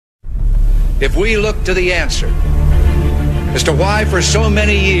if we look to the answer as to why for so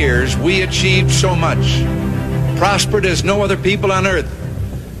many years we achieved so much, prospered as no other people on earth,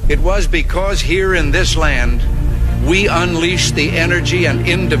 it was because here in this land we unleashed the energy and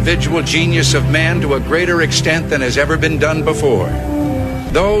individual genius of man to a greater extent than has ever been done before.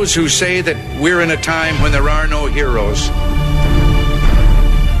 Those who say that we're in a time when there are no heroes,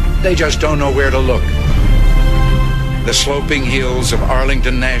 they just don't know where to look. The sloping hills of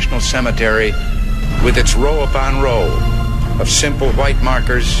Arlington National Cemetery, with its row upon row of simple white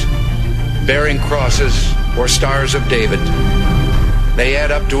markers bearing crosses or stars of David, they add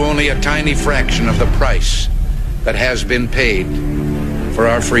up to only a tiny fraction of the price that has been paid for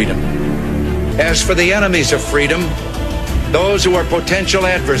our freedom. As for the enemies of freedom, those who are potential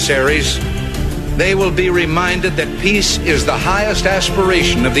adversaries, they will be reminded that peace is the highest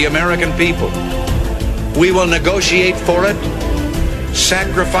aspiration of the American people. We will negotiate for it,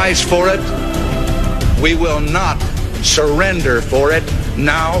 sacrifice for it. We will not surrender for it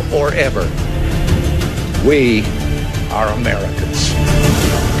now or ever. We are Americans.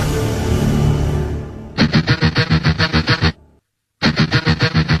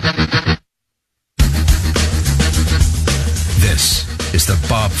 This is the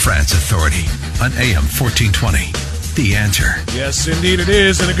Bob Frantz Authority on AM 1420. The Answer. Yes, indeed it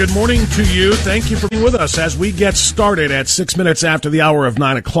is. And a good morning to you. Thank you for being with us as we get started at 6 minutes after the hour of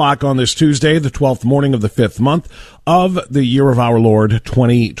 9 o'clock on this Tuesday, the 12th morning of the 5th month of the year of our Lord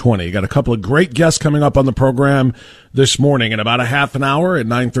 2020. Got a couple of great guests coming up on the program this morning. In about a half an hour at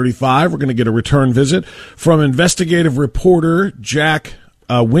 9:35, we're going to get a return visit from investigative reporter Jack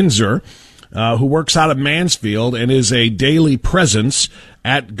Windsor, who works out of Mansfield and is a daily presence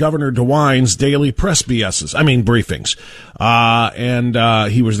at Governor DeWine's daily press briefings.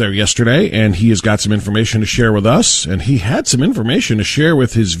 And he was there yesterday, and he has got some information to share with us, and he had some information to share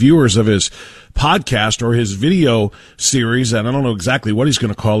with his viewers of his podcast or his video series, and I don't know exactly what he's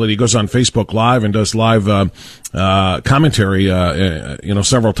going to call it. He goes on Facebook Live and does live commentary,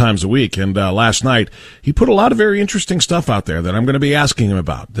 several times a week. And last night, he put a lot of very interesting stuff out there that I'm going to be asking him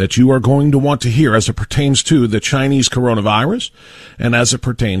about, that you are going to want to hear as it pertains to the Chinese coronavirus and as it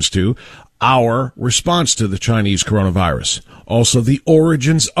pertains to our response to the Chinese coronavirus. Also, the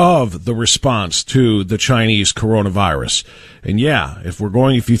origins of the response to the Chinese coronavirus. And yeah, if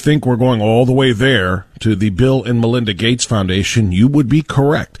you think we're going all the way there to the Bill and Melinda Gates Foundation, you would be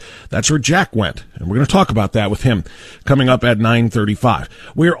correct. That's where Jack went. And we're going to talk about that with him coming up at 9:35.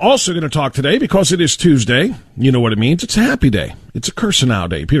 We're also going to talk today, because it is Tuesday. You know what it means. It's a happy day. It's a Curcinow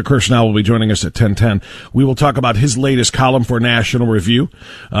day. Peter Curcinow will be joining us at 10:10. We will talk about his latest column for National Review.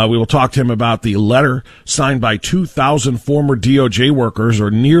 We will talk to him about the letter signed by 2,000 former DOJ workers, or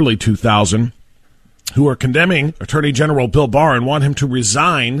nearly 2,000, who are condemning Attorney General Bill Barr and want him to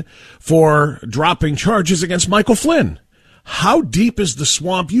resign for dropping charges against Michael Flynn. How deep is the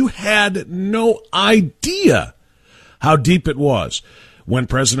swamp? You had no idea how deep it was when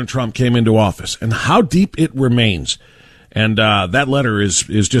President Trump came into office, and how deep it remains. And that letter is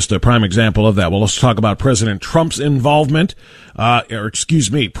just a prime example of that. Well, let's talk about President Trump's involvement,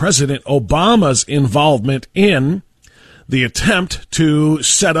 President Obama's involvement in the attempt to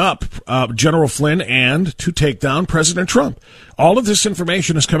set up General Flynn and to take down President Trump. All of this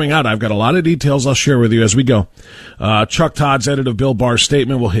information is coming out. I've got a lot of details I'll share with you as we go. Chuck Todd's edit of Bill Barr's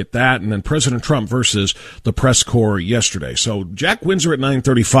statement will hit that, and then President Trump versus the press corps yesterday. So Jack Windsor at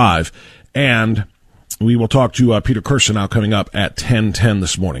 9:35, and we will talk to Peter Curcinow coming up at 10:10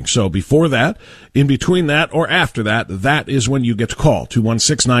 this morning. So before that, in between that, or after that, that is when you get to call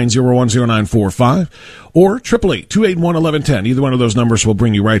 216-901-0945 or 888-281-1110. Either one of those numbers will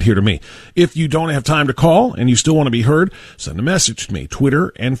bring you right here to me. If you don't have time to call and you still want to be heard, send a message to me.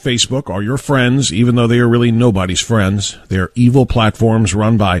 Twitter and Facebook are your friends, even though they are really nobody's friends. They are evil platforms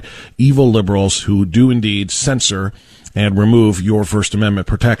run by evil liberals who do indeed censor and remove your First Amendment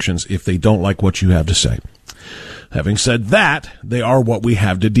protections if they don't like what you have to say. Having said that, they are what we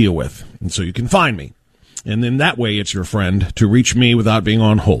have to deal with. And so you can find me. And in that way, it's your friend to reach me without being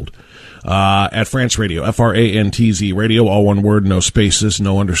on hold. At Frantz Radio, Frantz Radio, all one word, no spaces,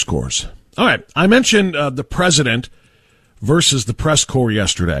 no underscores. All right, I mentioned the president versus the press corps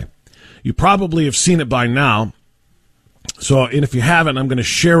yesterday. You probably have seen it by now. So, and if you haven't, I'm going to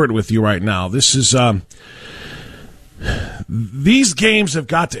share it with you right now. This is... These games have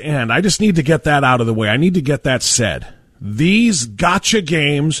got to end. I just need to get that out of the way. I need to get that said. These gotcha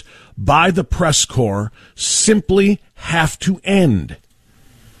games by the press corps simply have to end.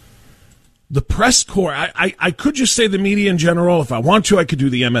 The press corps, I could just say the media in general. If I want to, I could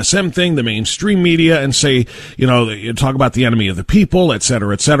do the MSM thing, the mainstream media, and say, talk about the enemy of the people, et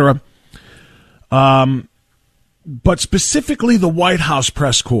cetera, et cetera. but specifically the White House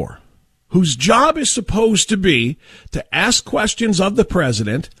press corps, whose job is supposed to be to ask questions of the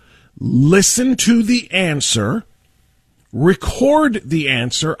president, listen to the answer, record the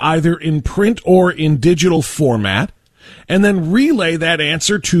answer either in print or in digital format, and then relay that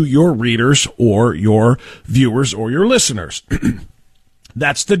answer to your readers or your viewers or your listeners.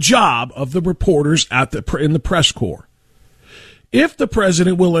 That's the job of the reporters in the press corps. If the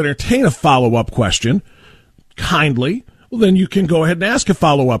president will entertain a follow-up question, kindly, well, then you can go ahead and ask a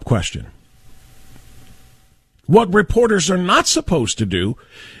follow-up question. What reporters are not supposed to do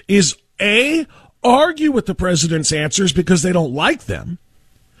is, A, argue with the president's answers because they don't like them,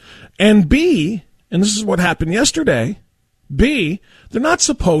 and B, and this is what happened yesterday, B, they're not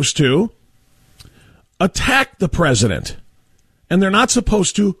supposed to attack the president, and they're not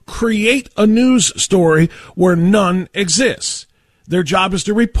supposed to create a news story where none exists. Their job is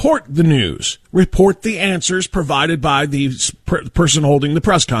to report the news, report the answers provided by the person holding the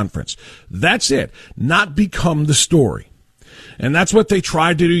press conference. That's it, not become the story. And that's what they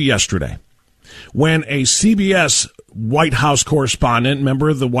tried to do yesterday. When a CBS White House correspondent, member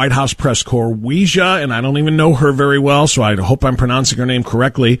of the White House press corps, Weijia, and I don't even know her very well, so I hope I'm pronouncing her name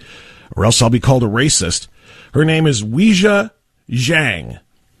correctly, or else I'll be called a racist. Her name is Weijia Zhang.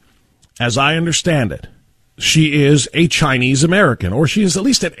 As I understand it, she is a Chinese American, or she is at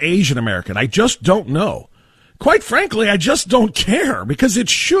least an Asian American. I just don't know. Quite frankly, I just don't care, because it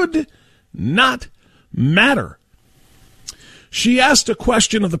should not matter. She asked a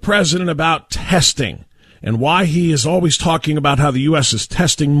question of the president about testing and why he is always talking about how the U.S. is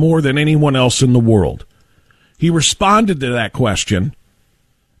testing more than anyone else in the world. He responded to that question,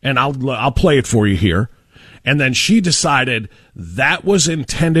 and I'll play it for you here. And then she decided that was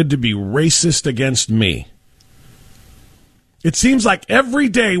intended to be racist against me. It seems like every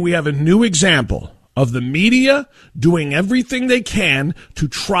day we have a new example of the media doing everything they can to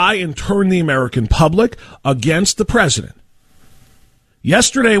try and turn the American public against the president.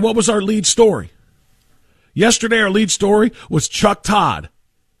 Yesterday, what was our lead story? Yesterday, our lead story was Chuck Todd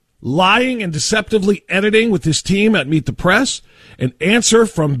lying and deceptively editing with his team at Meet the Press an answer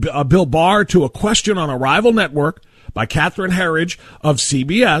from Bill Barr to a question on a rival network by Catherine Herridge of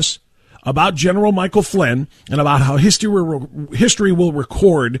CBS about General Michael Flynn and about how history will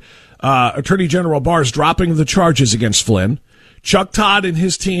record Attorney General Barr's dropping of the charges against Flynn. Chuck Todd and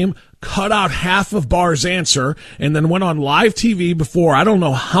his team cut out half of Barr's answer and then went on live TV before I don't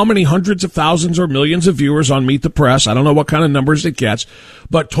know how many hundreds of thousands or millions of viewers on Meet the Press. I don't know what kind of numbers it gets,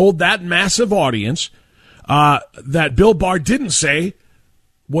 but told that massive audience that Bill Barr didn't say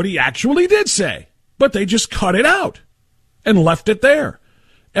what he actually did say, but they just cut it out and left it there.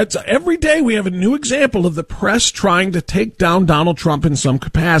 Every day we have a new example of the press trying to take down Donald Trump in some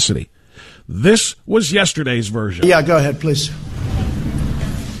capacity. This was yesterday's version. Yeah, go ahead, please.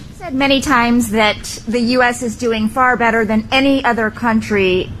 Said many times that the U.S. is doing far better than any other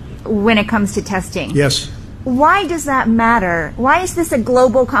country when it comes to testing. Yes. Why does that matter? Why is this a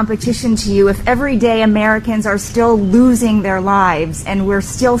global competition to you if every day Americans are still losing their lives and we're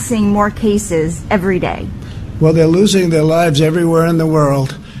still seeing more cases every day? Well, they're losing their lives everywhere in the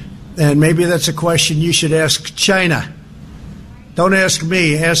world, and maybe that's a question you should ask China. Don't ask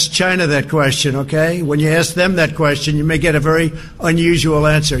me, ask China that question, okay? When you ask them that question, you may get a very unusual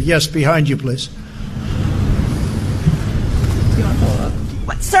answer. Yes, behind you, please.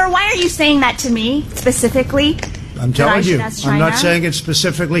 Sir, why are you saying that to me specifically? I'm telling you. I'm not saying it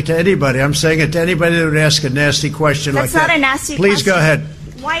specifically to anybody. I'm saying it to anybody that would ask a nasty question like that. That's not a nasty question. Please go ahead.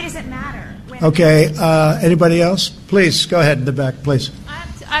 Why does it matter? Okay. Anybody else? Please, go ahead in the back, please.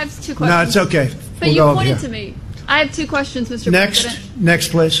 I have two questions. No, it's okay. But you pointed to me. I have two questions, Mr. President. Next,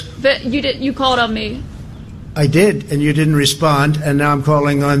 please. But you called on me. I did, and you didn't respond, and now I'm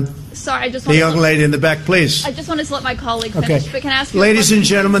calling on the young lady in the back, please. I just wanted to let my colleague finish, but can I ask you Ladies and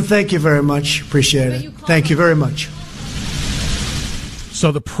gentlemen, thank you very much. Appreciate it. Thank you very much.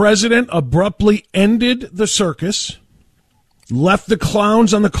 So the president abruptly ended the circus, left the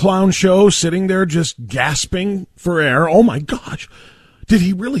clowns on the clown show sitting there just gasping for air. Oh, my gosh. Did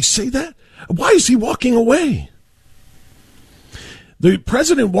he really say that? Why is he walking away? The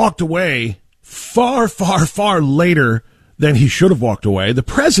president walked away far, far, far later than he should have walked away. The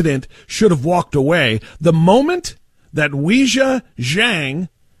president should have walked away the moment that Weijia Zhang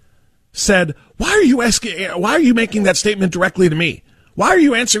said, why are you making that statement directly to me? Why are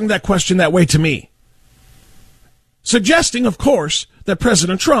you answering that question that way to me? Suggesting, of course, that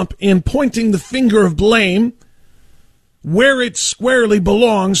President Trump, in pointing the finger of blame where it squarely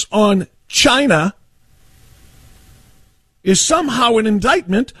belongs on China, is somehow an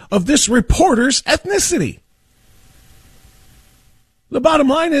indictment of this reporter's ethnicity. The bottom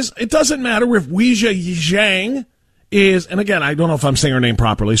line is, it doesn't matter if Weijia Zhang is, and again, I don't know if I'm saying her name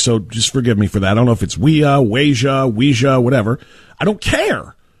properly, so just forgive me for that. I don't know if it's Weijia, whatever. I don't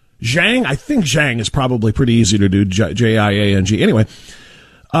care. Zhang, I think Zhang is probably pretty easy to do, Jiang. Anyway,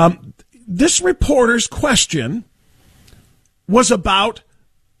 this reporter's question was about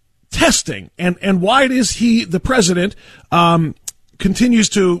testing and why it is the president, continues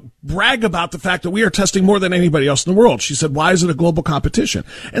to brag about the fact that we are testing more than anybody else in the world. She said, why is it a global competition?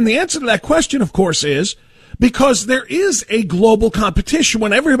 And the answer to that question, of course, is because there is a global competition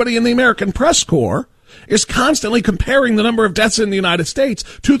when everybody in the American press corps is constantly comparing the number of deaths in the United States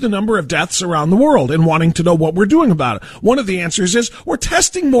to the number of deaths around the world and wanting to know what we're doing about it. One of the answers is we're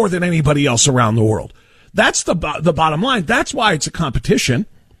testing more than anybody else around the world. That's the bottom line. That's why it's a competition.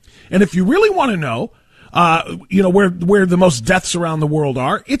 And if you really want to know, where the most deaths around the world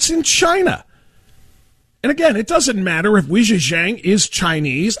are, it's in China. And again, it doesn't matter if Weijia Zhang is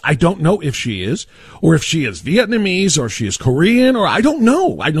Chinese. I don't know if she is, or if she is Vietnamese, or she is Korean, or I don't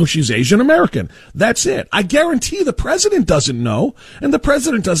know. I know she's Asian American. That's it. I guarantee the president doesn't know, and the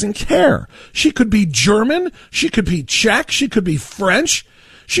president doesn't care. She could be German. She could be Czech. She could be French.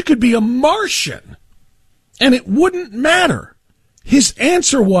 She could be a Martian. And it wouldn't matter. His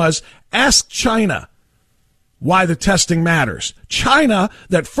answer was, ask China why the testing matters. China,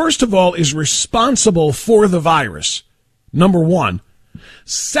 that first of all is responsible for the virus, number one.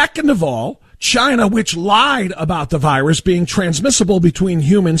 Second of all, China, which lied about the virus being transmissible between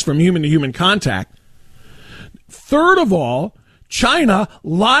humans from human to human contact. Third of all, China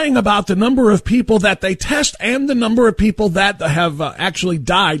lying about the number of people that they test and the number of people that have actually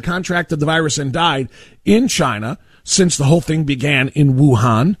died, contracted the virus and died in China since the whole thing began in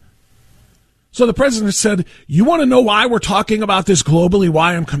Wuhan. So the president said, you want to know why we're talking about this globally,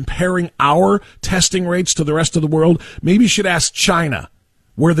 why I'm comparing our testing rates to the rest of the world? Maybe you should ask China,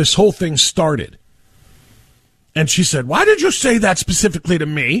 where this whole thing started. And she said, why did you say that specifically to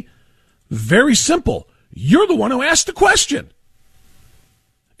me? Very simple. You're the one who asked the question.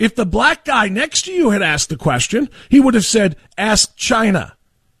 If the black guy next to you had asked the question, he would have said, ask China.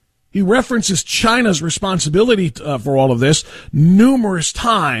 He references China's responsibility for all of this numerous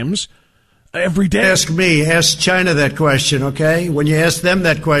times every day. Ask China that question, okay? When you ask them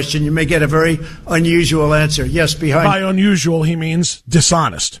that question, you may get a very unusual answer. Yes, By unusual, he means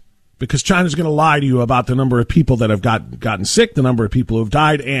dishonest. Because China's going to lie to you about the number of people that have gotten sick, the number of people who have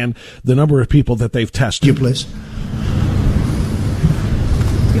died, and the number of people that they've tested. You, please.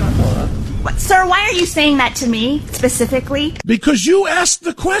 Sir, why are you saying that to me specifically? Because you asked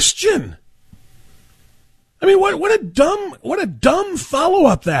the question. I mean, what a dumb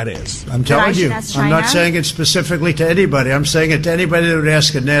follow-up that is. I'm telling you, I'm not saying it specifically to anybody. I'm saying it to anybody that would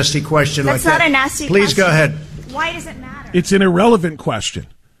ask a nasty question like that. That's not a nasty question. Please go ahead. Why does it matter? It's an irrelevant question.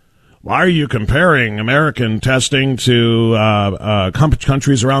 Why are you comparing American testing to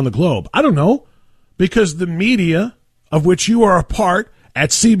countries around the globe? I don't know. Because the media, of which you are a part at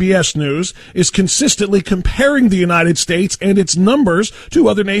CBS News, is consistently comparing the United States and its numbers to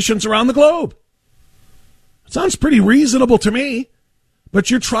other nations around the globe. Sounds pretty reasonable to me, but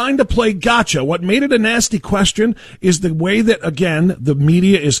you're trying to play gotcha. What made it a nasty question is the way that, again, the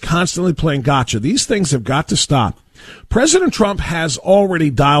media is constantly playing gotcha. These things have got to stop. President Trump has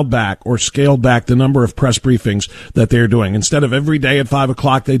already dialed back or scaled back the number of press briefings that they're doing. Instead of every day at 5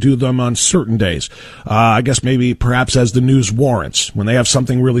 o'clock, they do them on certain days. I guess maybe perhaps as the news warrants, when they have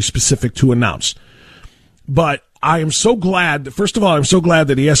something really specific to announce. But I am so glad, first of all, I'm so glad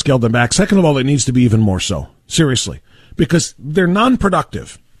that he has scaled them back. Second of all, it needs to be even more so. Seriously. Because they're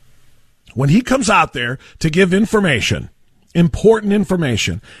non-productive. When he comes out there to give information, important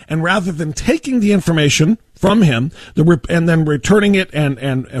information, and rather than taking the information from him and then returning it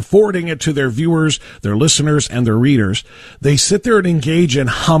and forwarding it to their viewers, their listeners, and their readers, they sit there and engage in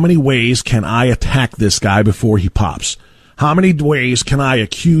how many ways can I attack this guy before he pops? How many ways can I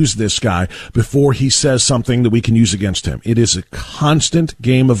accuse this guy before he says something that we can use against him? It is a constant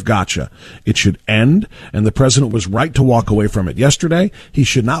game of gotcha. It should end, and the president was right to walk away from it yesterday. He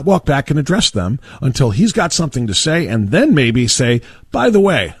should not walk back and address them until he's got something to say, and then maybe say, by the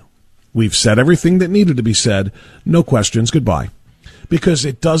way, we've said everything that needed to be said. No questions. Goodbye. Because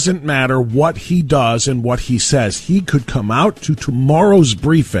it doesn't matter what he does and what he says. He could come out to tomorrow's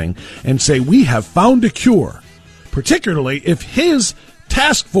briefing and say, we have found a cure. Particularly if his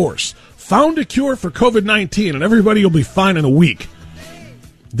task force found a cure for COVID-19 and everybody will be fine in a week,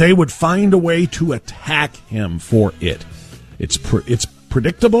 they would find a way to attack him for it. It's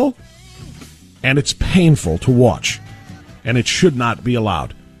predictable, and it's painful to watch. and it should not be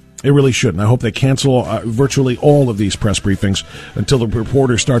allowed. It really shouldn't. I hope they cancel virtually all of these press briefings until the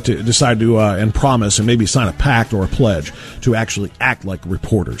reporters start to decide to and promise and maybe sign a pact or a pledge to actually act like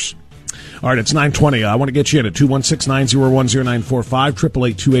reporters. All right, it's 9:20. I want to get you in at 216-901-0945,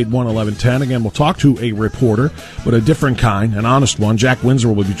 888-281-1110. Again, we'll talk to a reporter, but a different kind, an honest one. Jack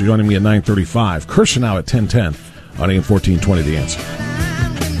Windsor will be joining me at 9:35. Kirsten now at 10:10 on AM 1420, The Answer.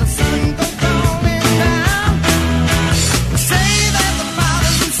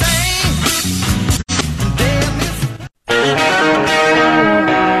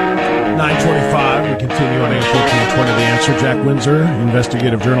 9:25. We continue on AM 1420, The Answer. Jack Windsor,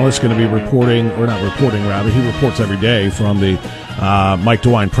 investigative journalist, going to be reporting, or not reporting, rather. He reports every day from the Mike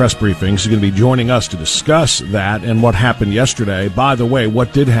DeWine press briefings. He's going to be joining us to discuss that and what happened yesterday. By the way,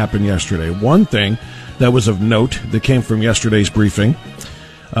 what did happen yesterday? One thing that was of note that came from yesterday's briefing,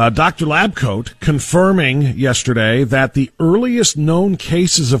 Dr. Labcoat confirming yesterday that the earliest known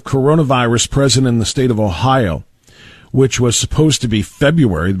cases of coronavirus present in the state of Ohio, which was supposed to be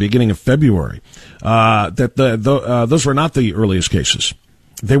February, the beginning of February, that those were not the earliest cases.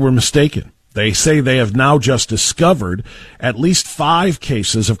 They were mistaken. They say they have now just discovered at least 5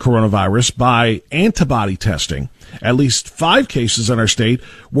 cases of coronavirus by antibody testing. At least 5 cases in our state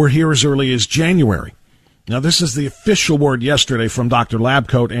were here as early as January. Now, this is the official word yesterday from Dr.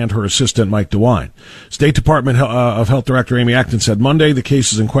 Labcoat and her assistant, Mike DeWine. State Department of Health Director Amy Acton said Monday the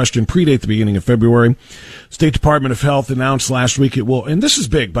cases in question predate the beginning of February. State Department of Health announced last week it will, and this is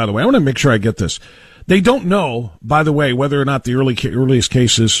big, by the way. I want to make sure I get this. They don't know, by the way, whether or not the earliest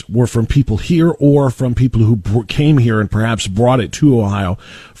cases were from people here or from people who came here and perhaps brought it to Ohio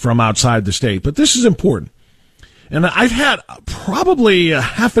from outside the state. But this is important. And I've had probably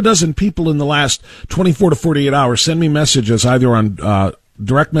half a dozen people in the last 24 to 48 hours send me messages either on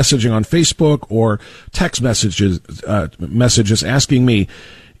direct messaging on Facebook or text messages asking me,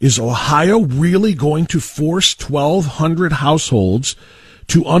 is Ohio really going to force 1,200 households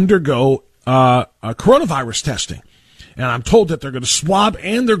to undergo coronavirus testing? And I'm told that they're going to swab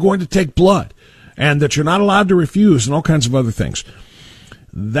and they're going to take blood and that you're not allowed to refuse and all kinds of other things.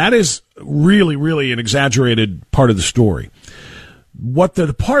 That is really, really an exaggerated part of the story. What the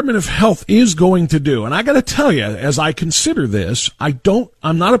Department of Health is going to do, and I got to tell you, as I consider this,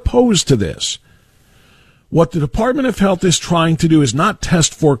 I'm not opposed to this. What the Department of Health is trying to do is not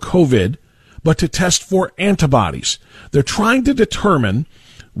test for COVID, but to test for antibodies. They're trying to determine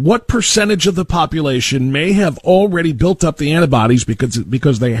what percentage of the population may have already built up the antibodies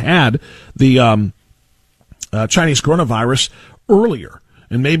because they had the Chinese coronavirus earlier.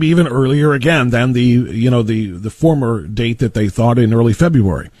 And maybe even earlier again than the former date that they thought in early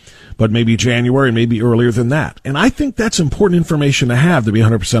February, but maybe January, maybe earlier than that. And I think that's important information to have, to be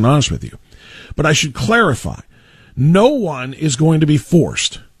 100% honest with you. But I should clarify, no one is going to be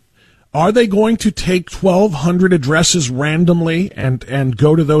forced. Are they going to take 1,200 addresses randomly and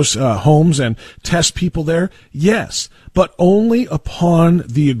go to those homes and test people there? Yes, but only upon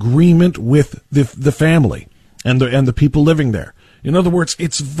the agreement with the family and the people living there. In other words,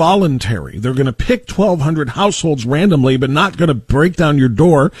 it's voluntary. They're going to pick 1,200 households randomly, but not going to break down your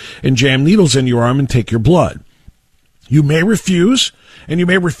door and jam needles in your arm and take your blood. You may refuse, and you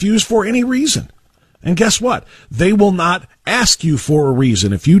may refuse for any reason. And guess what? They will not ask you for a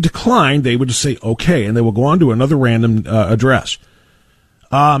reason. If you decline, they would just say, okay, and they will go on to another random address.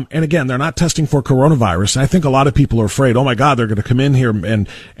 And again, they're not testing for coronavirus. I think a lot of people are afraid, oh my God, they're going to come in here and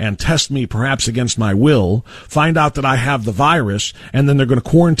test me perhaps against my will, find out that I have the virus, and then they're going to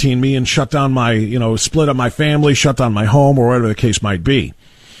quarantine me and shut down split up my family, shut down my home, or whatever the case might be.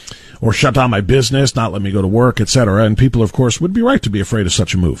 Or shut down my business, not let me go to work, etc. And people, of course, would be right to be afraid of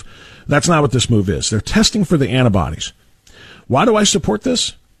such a move. That's not what this move is. They're testing for the antibodies. Why do I support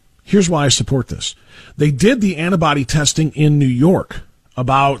this? Here's why I support this. They did the antibody testing in New York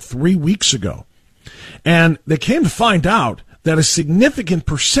about 3 weeks ago. And they came to find out that a significant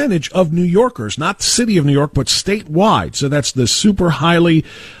percentage of New Yorkers, not the city of New York, but statewide, so that's the super highly,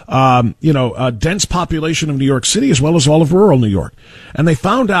 dense population of New York City as well as all of rural New York. And they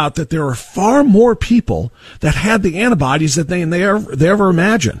found out that there are far more people that had the antibodies than they ever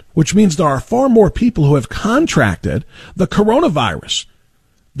imagined, which means there are far more people who have contracted the coronavirus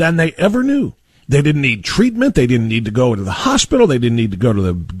than they ever knew. They didn't need treatment. They didn't need to go to the hospital. They didn't need to go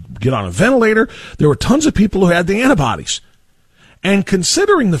to get on a ventilator. There were tons of people who had the antibodies. And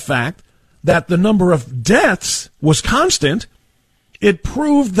considering the fact that the number of deaths was constant, it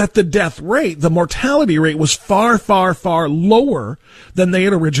proved that the death rate, the mortality rate, was far, far, far lower than they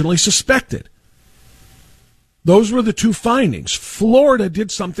had originally suspected. Those were the two findings. Florida did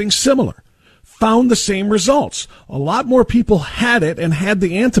something similar. found the same results. A lot more people had it and had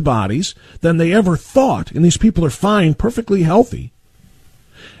the antibodies than they ever thought. And these people are fine, perfectly healthy.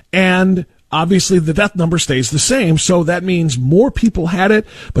 And obviously the death number stays the same. So that means more people had it,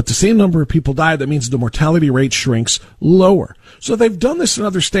 but the same number of people died. That means the mortality rate shrinks lower. So they've done this in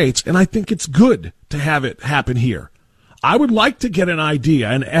other states, and I think it's good to have it happen here. I would like to get an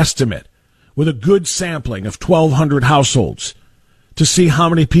idea, an estimate, with a good sampling of 1,200 households to see how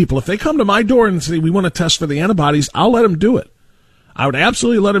many people. If they come to my door and say, we want to test for the antibodies, I'll let them do it. I would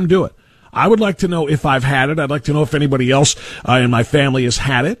absolutely let them do it. I would like to know if I've had it. I'd like to know if anybody else in my family has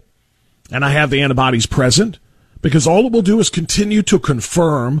had it, and I have the antibodies present, because all it will do is continue to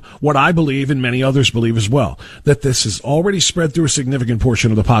confirm what I believe and many others believe as well, that this has already spread through a significant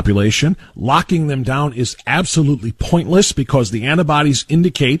portion of the population. Locking them down is absolutely pointless because the antibodies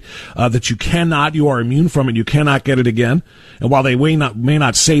indicate that you are immune from it, you cannot get it again. And while they may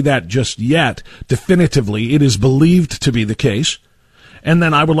not say that just yet, definitively, it is believed to be the case. And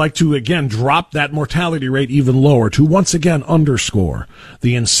then I would like to, again, drop that mortality rate even lower to once again underscore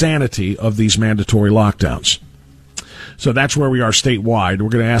the insanity of these mandatory lockdowns. So that's where we are statewide. We're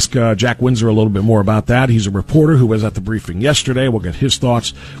going to ask Jack Windsor a little bit more about that. He's a reporter who was at the briefing yesterday. We'll get his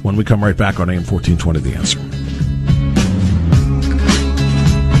thoughts when we come right back on AM 1420, The Answer.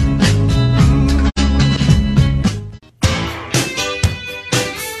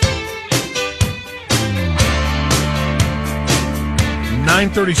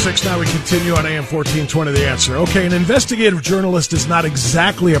 9:36 now. We continue on AM 1420, The Answer. Okay, an investigative journalist is not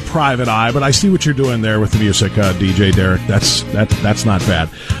exactly a private eye, but I see what you're doing there with the music, DJ Derek. That's not bad.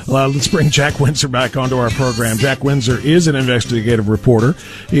 Let's bring Jack Windsor back onto our program. Jack Windsor is an investigative reporter.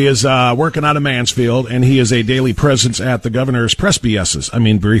 He is working out of Mansfield, and he is a daily presence at the governor's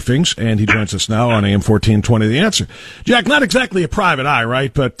briefings, and he joins us now on AM 1420, The Answer. Jack, not exactly a private eye,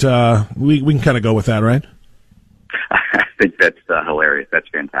 right? But we can kind of go with that, right? I think that's hilarious. That's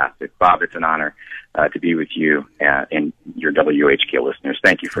fantastic. Bob, it's an honor to be with you and your WHK listeners.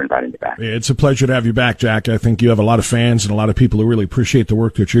 Thank you for inviting me back. It's a pleasure to have you back, Jack. I think you have a lot of fans and a lot of people who really appreciate the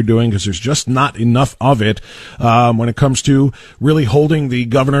work that you're doing, because there's just not enough of it when it comes to really holding the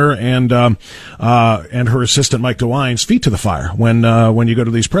governor and her assistant, Mike DeWine's, feet to the fire when you go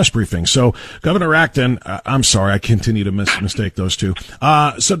to these press briefings. So Governor Acton, I'm sorry, I continue to mistake those two.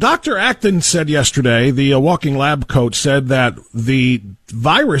 So Dr. Acton said yesterday, the walking lab coat said that the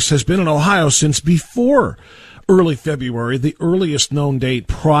virus has been in Ohio since before early February, the earliest known date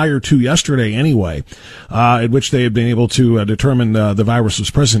prior to yesterday anyway, at which they had been able to determine the virus was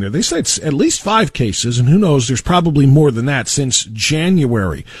present here. They said it's at least 5 cases, and who knows, there's probably more than that since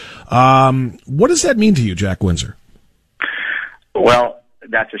January. What does that mean to you, Jack Windsor? Well,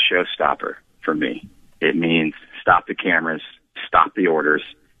 that's a showstopper for me. It means stop the cameras, stop the orders,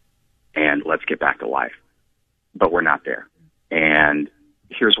 and let's get back to life. But we're not there. And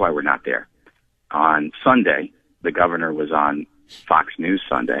here's why we're not there. On Sunday, the governor was on Fox News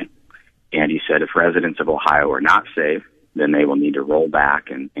Sunday, and he said if residents of Ohio are not safe, then they will need to roll back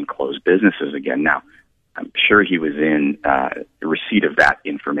and close businesses again. Now, I'm sure he was in receipt of that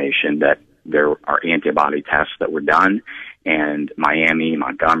information, that there are antibody tests that were done, and Miami,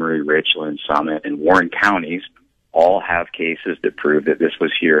 Montgomery, Richland, Summit, and Warren counties all have cases that prove that this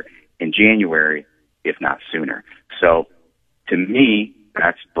was here in January, if not sooner. So, to me,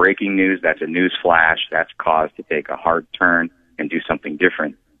 that's breaking news. That's a news flash. That's cause to take a hard turn and do something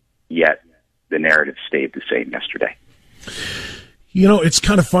different. Yet the narrative stayed the same yesterday. You know, it's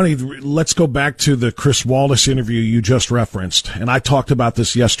kind of funny. Let's go back to the Chris Wallace interview you just referenced. And I talked about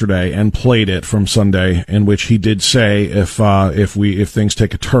this yesterday and played it from Sunday, in which he did say if things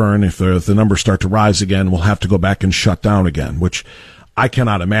take a turn, if the numbers start to rise again, we'll have to go back and shut down again, which I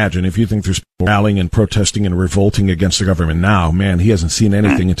cannot imagine. If you think there's people rallying and protesting and revolting against the government now, man, he hasn't seen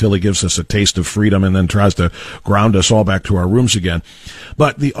anything until he gives us a taste of freedom and then tries to ground us all back to our rooms again.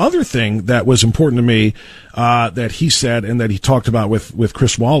 But the other thing that was important to me, that he said and that he talked about with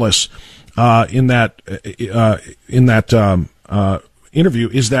Chris Wallace, in that interview,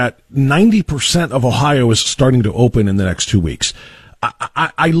 is that 90% of Ohio is starting to open in the next 2 weeks.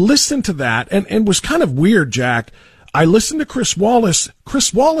 I listened to that and was kind of weird, Jack. I listened to Chris Wallace.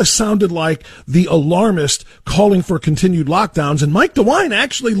 Chris Wallace sounded like the alarmist calling for continued lockdowns, and Mike DeWine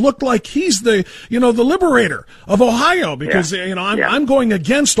actually looked like he's the liberator of Ohio, because, I'm going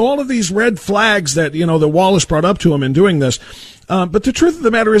against all of these red flags that, that Wallace brought up to him in doing this. But the truth of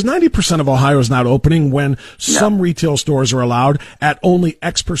the matter is 90% of Ohio is not opening when some retail stores are allowed at only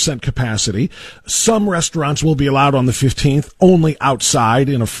X% capacity. Some restaurants will be allowed on the 15th, only outside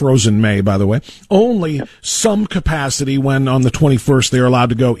in a frozen May, by the way. Only some capacity when on the 21st they're allowed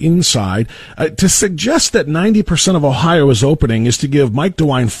to go inside. To suggest that 90% of Ohio is opening is to give Mike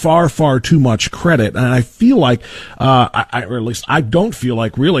DeWine far, far too much credit. And I feel like, or at least I don't feel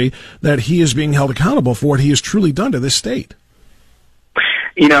like really, that he is being held accountable for what he has truly done to this state.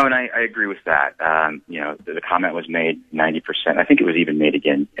 And I agree with that. The comment was made 90%. I think it was even made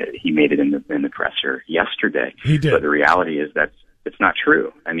again. He made it in the presser yesterday. He did. But the reality is it's not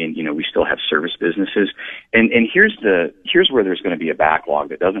true. I mean, we still have service businesses, and here's where there's going to be a backlog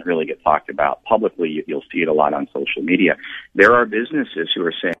that doesn't really get talked about publicly. You'll see it a lot on social media. There are businesses who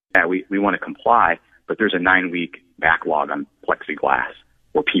are saying, "Yeah, we want to comply," but there's a 9-week backlog on plexiglass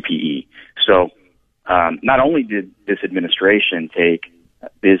or PPE. So not only did this administration take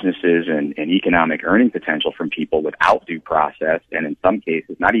businesses and economic earning potential from people without due process, and in some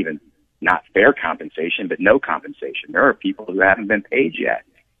cases not fair compensation, but no compensation. There are people who haven't been paid yet.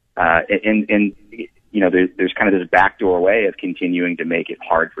 There's kind of this backdoor way of continuing to make it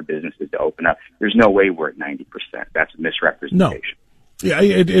hard for businesses to open up. There's no way we're at 90%. That's a misrepresentation. No. Yeah,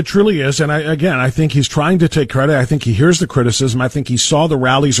 it truly is. And I think he's trying to take credit. I think he hears the criticism. I think he saw the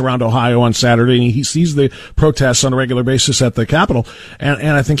rallies around Ohio on Saturday, and he sees the protests on a regular basis at the Capitol.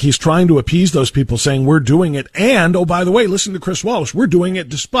 And I think he's trying to appease those people saying, we're doing it. And, oh, by the way, listen to Chris Wallace. We're doing it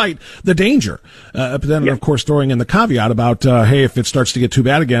despite the danger. But then, of course, throwing in the caveat about, hey, if it starts to get too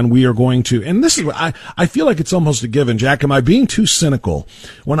bad again, we are going to. And this is what I feel like it's almost a given. Jack, am I being too cynical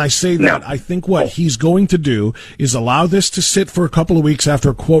when I say that? I think what he's going to do is allow this to sit for a couple of weeks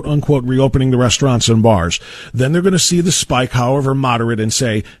after quote unquote reopening the restaurants and bars. Then they're going to see the spike, however moderate, and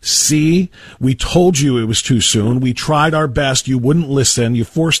say, see, we told you it was too soon. We tried our best. You wouldn't listen. You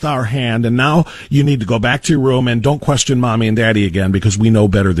forced our hand. And now you need to go back to your room and don't question mommy and daddy again because we know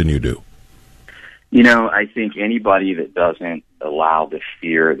better than you do. I think anybody that doesn't allow the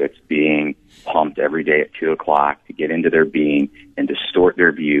fear that's being pumped every day at 2:00 to get into their being and distort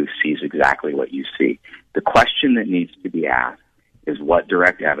their view sees exactly what you see. The question that needs to be asked is what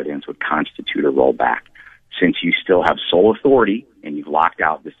direct evidence would constitute a rollback. Since you still have sole authority and you've locked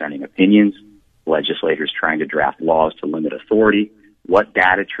out dissenting opinions, legislators trying to draft laws to limit authority, what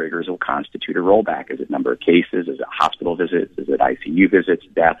data triggers will constitute a rollback? Is it number of cases? Is it hospital visits? Is it ICU visits,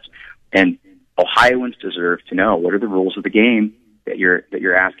 deaths? And Ohioans deserve to know what are the rules of the game that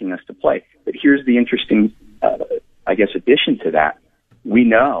you're asking us to play. But here's the interesting, addition to that. We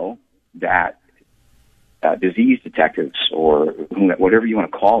know that disease detectives or whatever you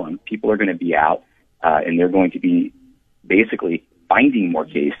want to call them, people are going to be out and they're going to be basically finding more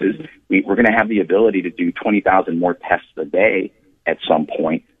cases. We're going to have the ability to do 20,000 more tests a day at some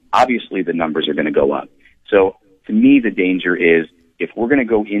point. Obviously, the numbers are going to go up. So to me, the danger is if we're going to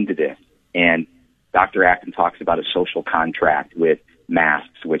go into this, and Dr. Acton talks about a social contract with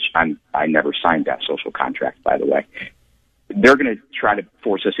masks, which I never signed that social contract, by the way. They're going to try to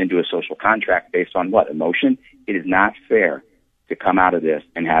force us into a social contract based on what? Emotion? It is not fair to come out of this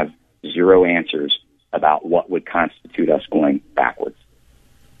and have zero answers about what would constitute us going backwards.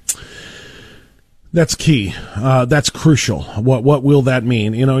 That's key. That's crucial. What will that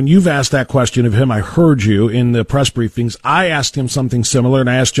mean? And you've asked that question of him. I heard you in the press briefings. I asked him something similar, and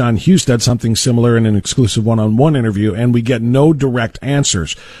I asked John Husted something similar in an exclusive one-on-one interview, and we get no direct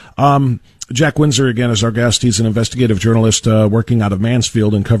answers. Jack Windsor, again, is our guest. He's an investigative journalist working out of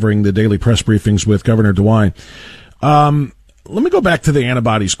Mansfield and covering the daily press briefings with Governor DeWine. Let me go back to the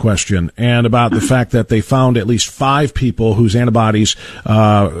antibodies question and about the fact that they found at least 5 people whose antibodies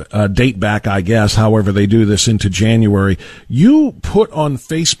date back, I guess, however they do this, into January. You put on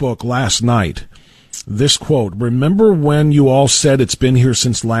Facebook last night this quote, remember when you all said it's been here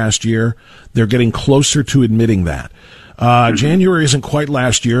since last year? They're getting closer to admitting that. January isn't quite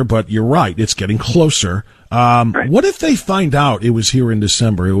last year, but you're right. It's getting closer. Right. What if they find out it was here in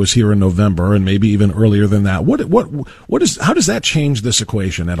December, it was here in November, and maybe even earlier than that? How does that change this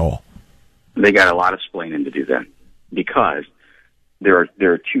equation at all? They got a lot of explaining to do then, because there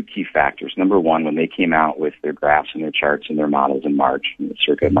are 2 key factors. Number one, when they came out with their graphs and their charts and their models in March,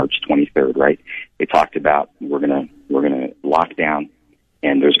 circa March 23rd, right? They talked about we're gonna lock down.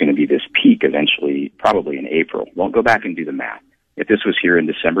 And there's going to be this peak eventually, probably in April. Won't go back and do the math. If this was here in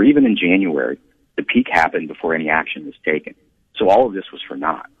December, even in January, the peak happened before any action was taken. So all of this was for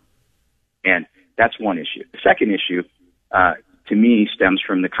naught. And that's one issue. The second issue, to me, stems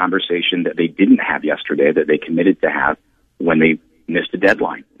from the conversation that they didn't have yesterday that they committed to have when they missed a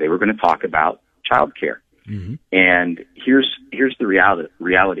deadline. They were going to talk about child care. Mm-hmm. And here's the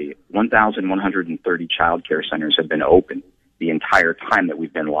reality. 1,130 child care centers have been open the entire time that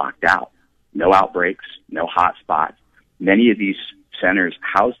we've been locked out. No outbreaks, no hot spots. Many of these centers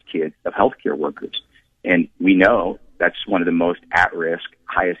housed kids of healthcare workers. And we know that's one of the most at-risk,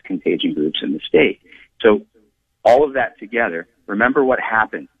 highest contagion groups in the state. So all of that together, remember what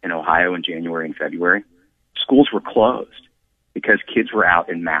happened in Ohio in January and February? Schools were closed because kids were out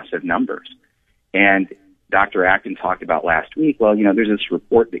in massive numbers. And Dr. Acton talked about last week, well, there's this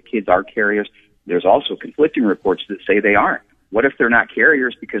report that kids are carriers. There's also conflicting reports that say they aren't. What if they're not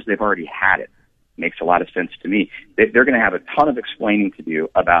carriers because they've already had it? Makes a lot of sense to me. They're going to have a ton of explaining to do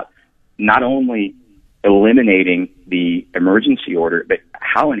about not only eliminating the emergency order, but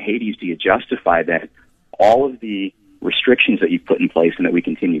how in Hades do you justify that all of the restrictions that you've put in place and that we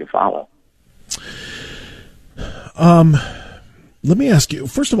continue to follow? Let me ask you,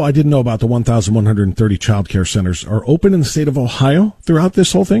 first of all, I didn't know about the 1,130 child care centers are open in the state of Ohio throughout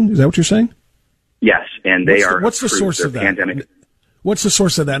this whole thing. Is that what you're saying? Yes, and what's the source of that? Pandemic. What's the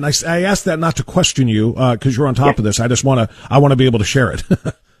source of that? And I asked that not to question you because you're on top of this. I just want to be able to share it.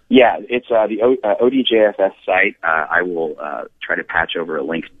 Yeah, it's the ODJFS site. I will try to patch over a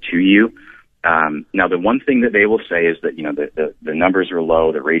link to you. Now, the one thing that they will say is that the numbers are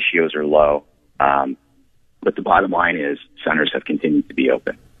low, the ratios are low, but the bottom line is centers have continued to be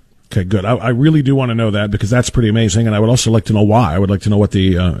open. Okay, good. I really do want to know that because that's pretty amazing, and I would also like to know why. I would like to know what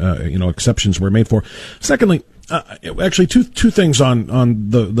the exceptions were made for. Secondly, actually, two things on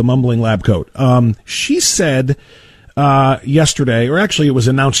the mumbling lab coat. She said yesterday, or actually it was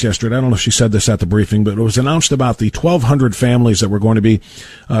announced yesterday, I don't know if she said this at the briefing, but it was announced about the 1,200 families that were going to be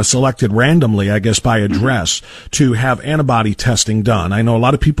selected randomly, I guess, by address to have antibody testing done. I know a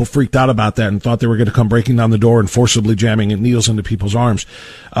lot of people freaked out about that and thought they were going to come breaking down the door and forcibly jamming needles into people's arms.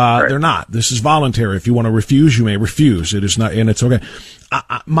 Right. They're not. This is voluntary. If you want to refuse, you may refuse. It is not, and it's okay.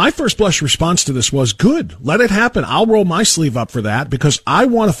 My first blush response to this was, good, let it happen. I'll roll my sleeve up for that because I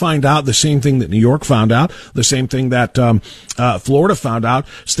want to find out the same thing that New York found out, the same thing that Florida found out.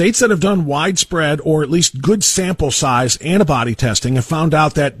 States that have done widespread or at least good sample size antibody testing have found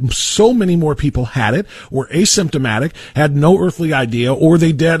out that so many more people had it, were asymptomatic, had no earthly idea, or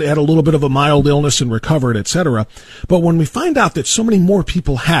they had a little bit of a mild illness and recovered, etc. But when we find out that so many more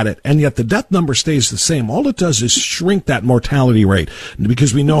people had it and yet the death number stays the same, all it does is shrink that mortality rate.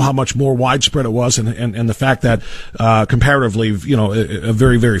 Because we know how much more widespread it was and the fact that comparatively, a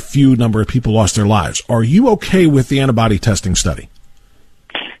very, very few number of people lost their lives. Are you okay with the antibody testing study?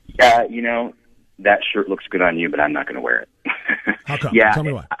 That shirt looks good on you, but I'm not going to wear it. How come? Yeah, tell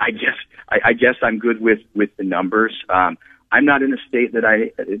me why. I guess I'm good with the numbers. I'm not in a state that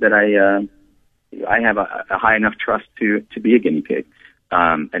I have a high enough trust to be a guinea pig.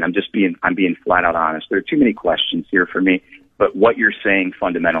 And I'm being flat out honest. There are too many questions here for me. But what you're saying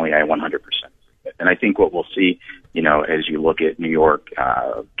fundamentally, I 100%. And I think what we'll see, as you look at New York,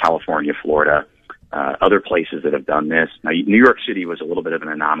 California, Florida, other places that have done this. Now, New York City was a little bit of an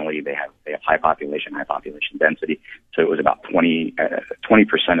anomaly. They have high population density. So it was about 20%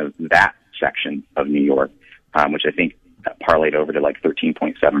 of that section of New York, which I think parlayed over to like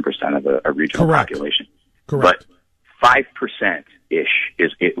 13.7% of a regional population. Correct. But 5%-ish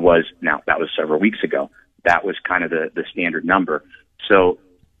now that was several weeks ago. That was kind of the standard number. So,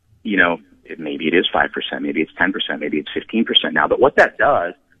 maybe it is 5%, maybe it's 10%, maybe it's 15% now. But what that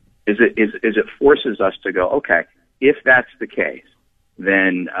does is it forces us to go, okay, if that's the case,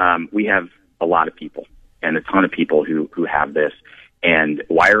 then we have a lot of people and a ton of people who have this. And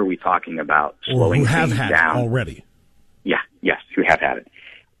why are we talking about slowing things down? Who have had it already. Yeah, yes, who have had it.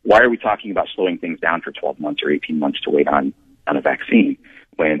 Why are we talking about slowing things down for 12 months or 18 months to wait on a vaccine,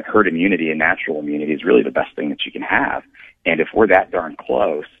 when herd immunity and natural immunity is really the best thing that you can have? And if we're that darn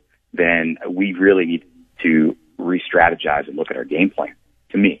close, then we really need to re-strategize and look at our game plan.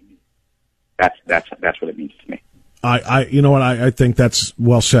 To me, that's what it means to me. I think that's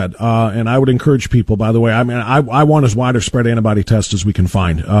well said. And I would encourage people, by the way, I want as wide a spread antibody test as we can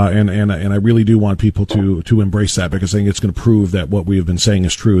find. And I really do want people to embrace that, because I think it's going to prove that what we have been saying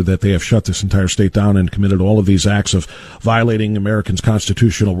is true, that they have shut this entire state down and committed all of these acts of violating Americans'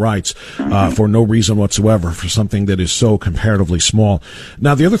 constitutional rights, for no reason whatsoever, for something that is so comparatively small.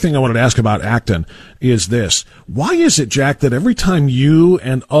 Now, the other thing I wanted to ask about Acton is this. Why is it, Jack, that every time you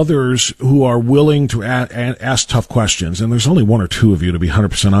and others who are willing to ask tough questions, and there's only one or two of you, to be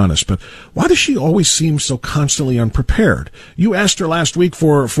 100% honest, but why does she always seem so constantly unprepared? You asked her last week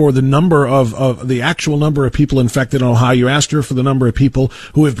for the number of the actual number of people infected in Ohio. You asked her for the number of people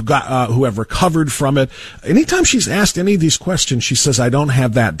who have recovered from it. Anytime she's asked any of these questions, she says, I don't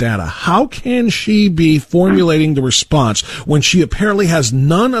have that data. How can she be formulating the response when she apparently has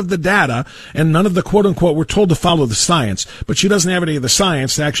none of the data and none of the quote-unquote, we're told to follow the science, but she doesn't have any of the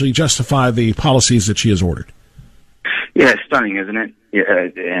science to actually justify the policies that she has ordered? Yeah, it's stunning, isn't it? Yeah,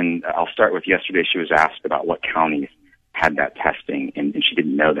 and I'll start with yesterday. She was asked about what counties had that testing, and she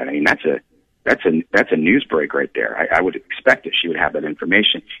didn't know that. I mean, that's a news break right there. I would expect that she would have that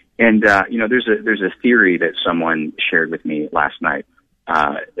information. And there's a theory that someone shared with me last night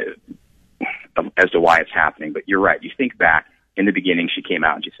as to why it's happening. But you're right. You think back in the beginning, she came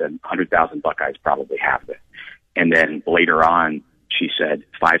out and she said 100,000 Buckeyes probably have this, and then later on she said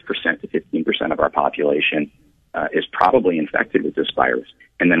 5% to 15% of our population is probably infected with this virus.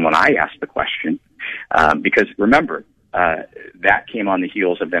 And then when I asked the question, because remember, that came on the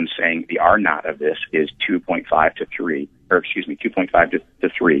heels of them saying the R naught of this is 2.5 to 3,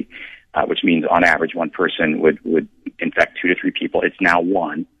 which means on average one person would infect 2 to 3 people. It's now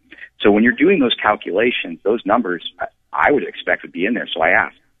 1. So when you're doing those calculations, those numbers I would expect would be in there. So I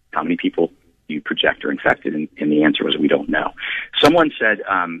asked, how many people do you project are infected? And the answer was, we don't know. Someone said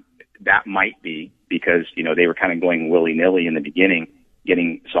that might be because, they were kind of going willy-nilly in the beginning,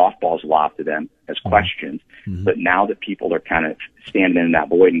 getting softballs lobbed to them as questions. Mm-hmm. But now that people are kind of standing in that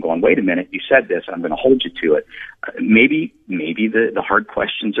void and going, wait a minute, you said this, I'm going to hold you to it. Maybe the hard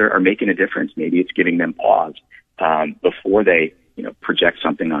questions are making a difference. Maybe it's giving them pause before they, project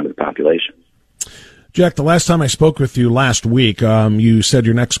something onto the population. Jack, the last time I spoke with you last week, you said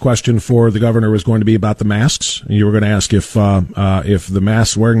your next question for the governor was going to be about the masks. You were going to ask if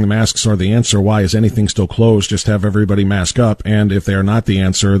wearing the masks are the answer, why is anything still closed? Just have everybody mask up. And if they are not the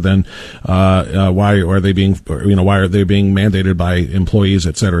answer, then why are they being mandated by employees,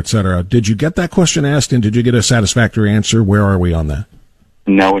 et cetera, et cetera? Did you get that question asked, and did you get a satisfactory answer? Where are we on that?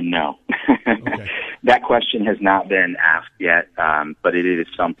 No and no. Okay. That question has not been asked yet, but it is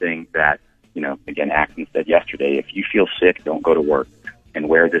something that, again, Atkins said yesterday, if you feel sick, don't go to work and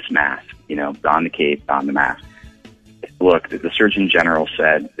wear this mask, don the cape, don the mask. Look, the Surgeon General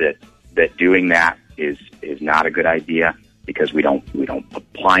said that doing that is not a good idea because we don't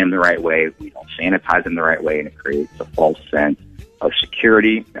apply them the right way, we don't sanitize them the right way, and it creates a false sense of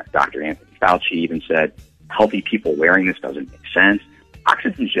security. Dr. Anthony Fauci even said healthy people wearing this doesn't make sense.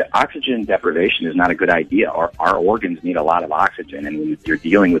 Oxygen deprivation is not a good idea. Our organs need a lot of oxygen, and when you're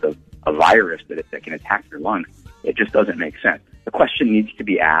dealing with a virus that can attack your lungs, it just doesn't make sense. The question needs to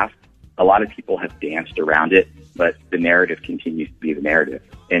be asked. A lot of people have danced around it, but the narrative continues to be the narrative.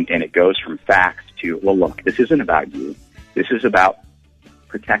 And it goes from facts to, well, look, this isn't about you. This is about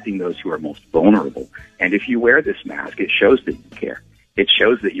protecting those who are most vulnerable. And if you wear this mask, it shows that you care. It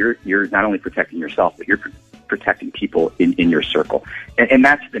shows that you're not only protecting yourself, but you're protecting people in your circle. And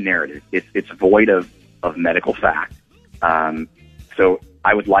that's the narrative. It's void of medical fact. So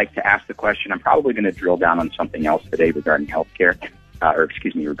I would like to ask the question. I'm probably going to drill down on something else today regarding healthcare,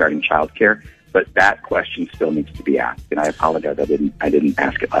 regarding childcare. But that question still needs to be asked, and I apologize. I didn't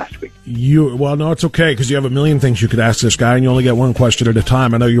ask it last week. No, it's okay because you have a million things you could ask this guy, and you only get one question at a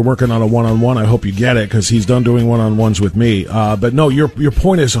time. I know you're working on a one-on-one. I hope you get it because he's done doing one-on-ones with me. But no, your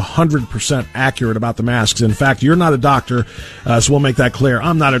point is 100% accurate about the masks. In fact, you're not a doctor, so we'll make that clear.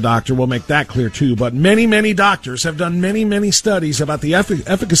 I'm not a doctor. We'll make that clear too. But many, many doctors have done many, many studies about the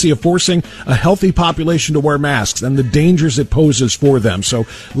efficacy of forcing a healthy population to wear masks and the dangers it poses for them. So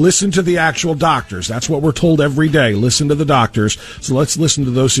listen to the actual doctors. That's what we're told every day. Listen to the doctors. So let's listen to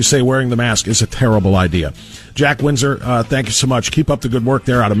those who say wearing the mask is a terrible idea. Jack Windsor, thank you so much. Keep up the good work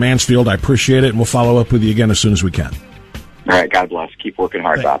there out of Mansfield. I appreciate it, and we'll follow up with you again as soon as we can. All right. God bless. Keep working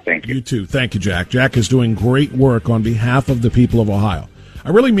hard, Bob. Thank you. You too. Thank you, Jack. Jack is doing great work on behalf of the people of Ohio.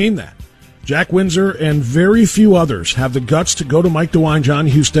 I really mean that. Jack Windsor and very few others have the guts to go to Mike DeWine, John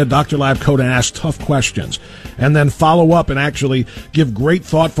Husted, Dr. Labcoat, and ask tough questions, and then follow up and actually give great,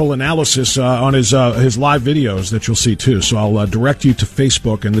 thoughtful analysis on his live videos that you'll see too. So I'll direct you to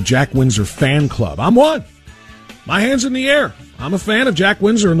Facebook and the Jack Windsor Fan Club. I'm one. My hand's in the air. I'm a fan of Jack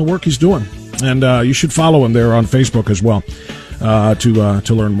Windsor and the work he's doing, and you should follow him there on Facebook as well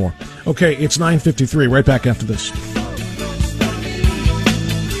to learn more. Okay, it's 9:53. Right back after this.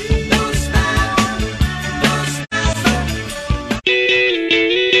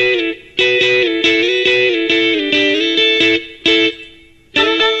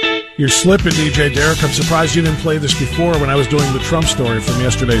 You're slipping, DJ Derek. I'm surprised you didn't play this before when I was doing the Trump story from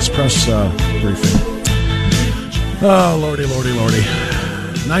yesterday's press briefing. Oh, lordy, lordy, lordy.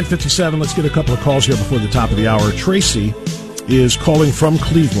 9:57, let's get a couple of calls here before the top of the hour. Tracy is calling from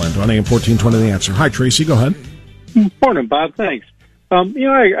Cleveland on AM 1420 The Answer. Hi, Tracy, go ahead. Morning, Bob, thanks. I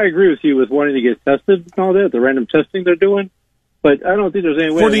agree with you with wanting to get tested and all that, the random testing they're doing, but I don't think there's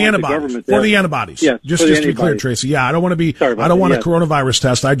any way for the antibodies. Yes, just to be clear, Tracy. Yeah, I don't want to be. I don't want a coronavirus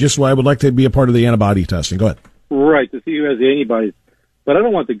test. I would like to be a part of the antibody testing. Go ahead. Right, to see who has the antibodies. But I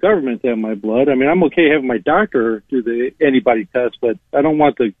don't want the government to have my blood. I mean, I'm okay having my doctor do the antibody test, but I don't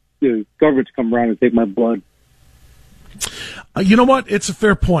want the government to come around and take my blood. You know what? It's a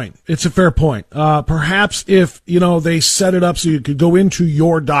fair point. Perhaps if, they set it up so you could go into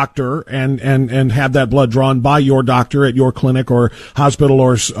your doctor and have that blood drawn by your doctor at your clinic or hospital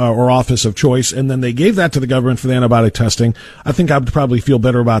or office of choice, and then they gave that to the government for the antibiotic testing, I think I would probably feel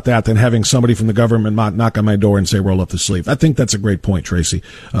better about that than having somebody from the government knock on my door and say, roll up the sleeve. I think that's a great point, Tracy,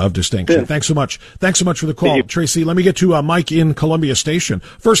 of distinction. Yeah. Thanks so much for the call. Tracy, let me get to Mike in Columbia Station.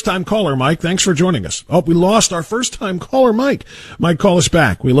 First-time caller, Mike. Thanks for joining us. Oh, we lost our first-time caller, Mike. Mike, call us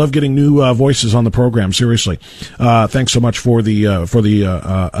back. We love getting new voices on the program. Seriously, thanks so much for the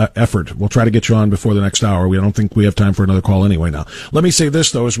effort. We'll try to get you on before the next hour. We don't think we have time for another call anyway. Now, let me say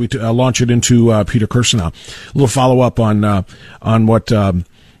this though, as we launch it into Peter Kirsanow, a little follow up on what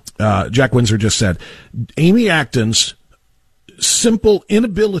Jack Windsor just said. Amy Acton's simple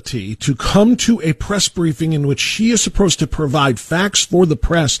inability to come to a press briefing in which she is supposed to provide facts for the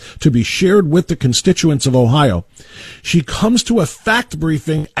press to be shared with the constituents of Ohio. She comes to a fact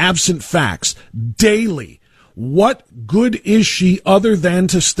briefing absent facts daily. What good is she other than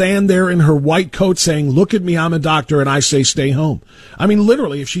to stand there in her white coat saying, look at me, I'm a doctor, and I say stay home? I mean,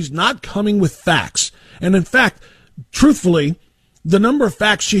 literally, if she's not coming with facts, and in fact, truthfully, the number of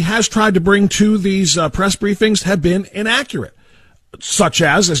facts she has tried to bring to these press briefings have been inaccurate. Such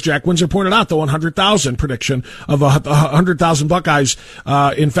as Jack Windsor pointed out, the 100,000 prediction of 100,000 Buckeyes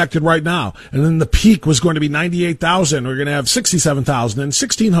infected right now. And then the peak was going to be 98,000. We're going to have 67,000 and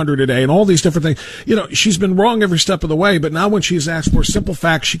 1,600 a day and all these different things. She's been wrong every step of the way, but now when she's asked for simple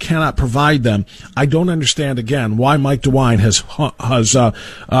facts, she cannot provide them. I don't understand, again, why Mike DeWine has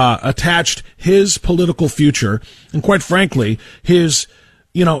attached his political future and, quite frankly, his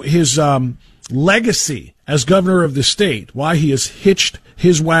legacy as governor of the state, why he has hitched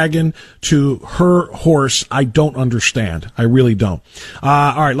his wagon to her horse, I don't understand. I really don't.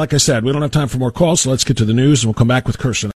 All right, like I said, we don't have time for more calls, so let's get to the news, and we'll come back with Kirsten.